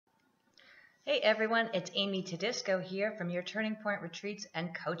Hey everyone, it's Amy Tedisco here from your Turning Point Retreats and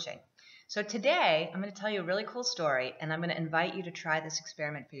Coaching. So today I'm going to tell you a really cool story and I'm going to invite you to try this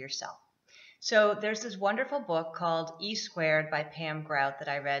experiment for yourself. So there's this wonderful book called E Squared by Pam Grout that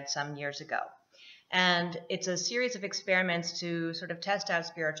I read some years ago. And it's a series of experiments to sort of test out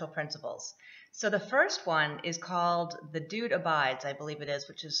spiritual principles. So the first one is called The Dude Abides, I believe it is,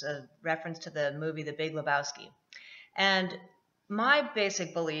 which is a reference to the movie The Big Lebowski. And my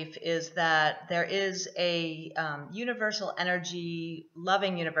basic belief is that there is a universal energy,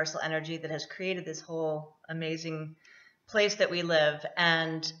 loving universal energy that has created this whole amazing place that we live.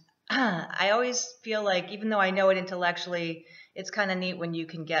 And I always feel like, even though I know it intellectually, it's kind of neat when you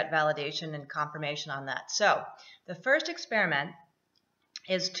can get validation and confirmation on that. So the first experiment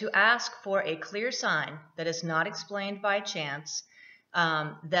is to ask for a clear sign that is not explained by chance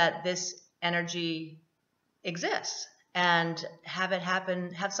that this energy exists, and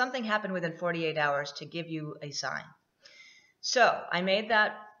have something happen within 48 hours to give you a sign. So I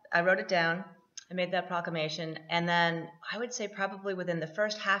wrote it down, I made that proclamation, and then I would say probably within the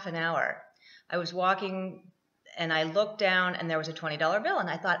first half an hour, I was walking and I looked down and there was a $20 bill and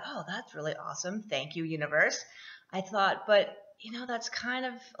I thought, oh, that's really awesome. Thank you, universe. I thought, but that's kind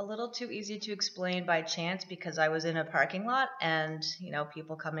of a little too easy to explain by chance because I was in a parking lot and,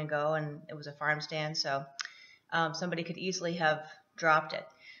 people come and go and it was a farm stand. So somebody could easily have dropped it.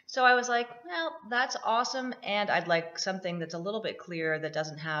 So I was like, well, that's awesome, and I'd like something that's a little bit clearer that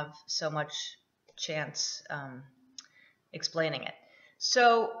doesn't have so much chance explaining it.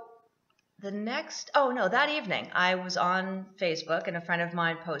 So that evening I was on Facebook and a friend of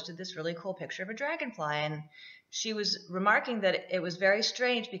mine posted this really cool picture of a dragonfly, and she was remarking that it was very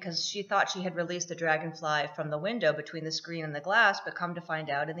strange because she thought she had released the dragonfly from the window between the screen and the glass, but come to find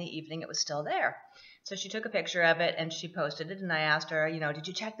out in the evening it was still there. So she took a picture of it and she posted it, and I asked her, did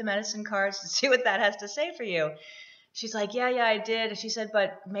you check the medicine cards to see what that has to say for you? She's like, yeah, I did. And she said,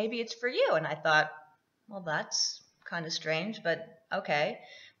 but maybe it's for you. And I thought, well, that's kind of strange, but okay.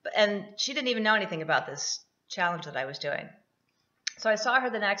 And she didn't even know anything about this challenge that I was doing. So I saw her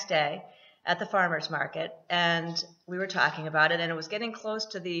the next day at the farmer's market, and we were talking about it, and it was getting close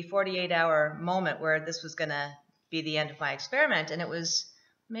to the 48-hour moment where this was going to be the end of my experiment, and it was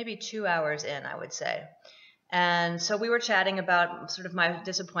maybe 2 hours in, I would say. And so we were chatting about sort of my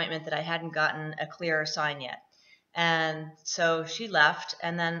disappointment that I hadn't gotten a clearer sign yet. And so she left,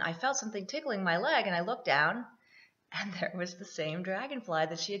 and then I felt something tickling my leg, and I looked down, and there was the same dragonfly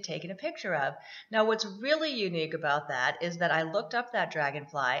that she had taken a picture of. Now, what's really unique about that is that I looked up that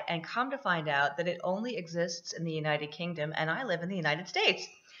dragonfly and come to find out that it only exists in the United Kingdom, and I live in the United States.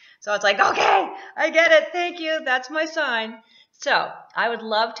 So it's like, okay, I get it. Thank you. That's my sign. So I would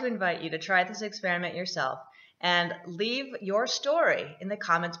love to invite you to try this experiment yourself and leave your story in the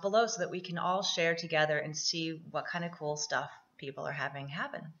comments below so that we can all share together and see what kind of cool stuff people are having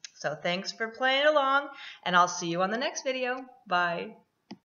happen. So thanks for playing along, and I'll see you on the next video. Bye.